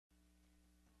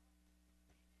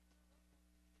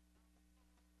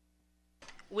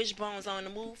Wishbone's on the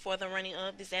move for the running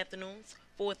of this afternoon's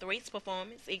fourth race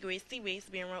performance, a Grade C race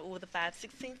being run over the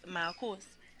 5/16 mile course.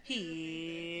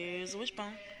 Here's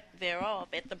Wishbone. They're off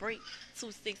at the break.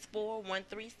 264,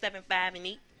 1375 and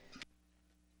 8.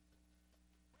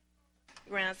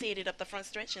 Grounds headed up the front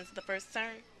stretch into the first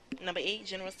turn. Number 8,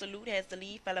 General Salute has the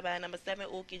lead, followed by number 7,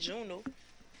 Oki Juno.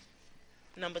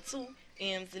 Number 2,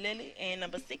 M's Lily, and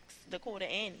number 6, Dakota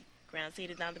Annie. Grounds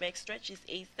headed down the back stretch is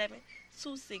 8-7,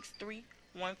 263,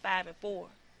 15 and 4.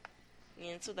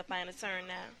 Into the final turn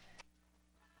now.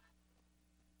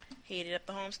 Headed up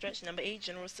the home stretch, number 8,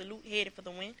 General Salute, headed for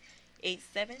the win.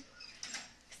 8-7,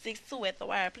 6-2 at the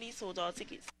wire. Please hold all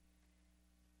tickets.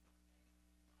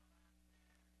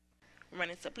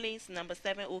 Running to place, number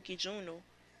 7, Oki Juno.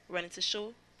 Running to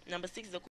show, number 6,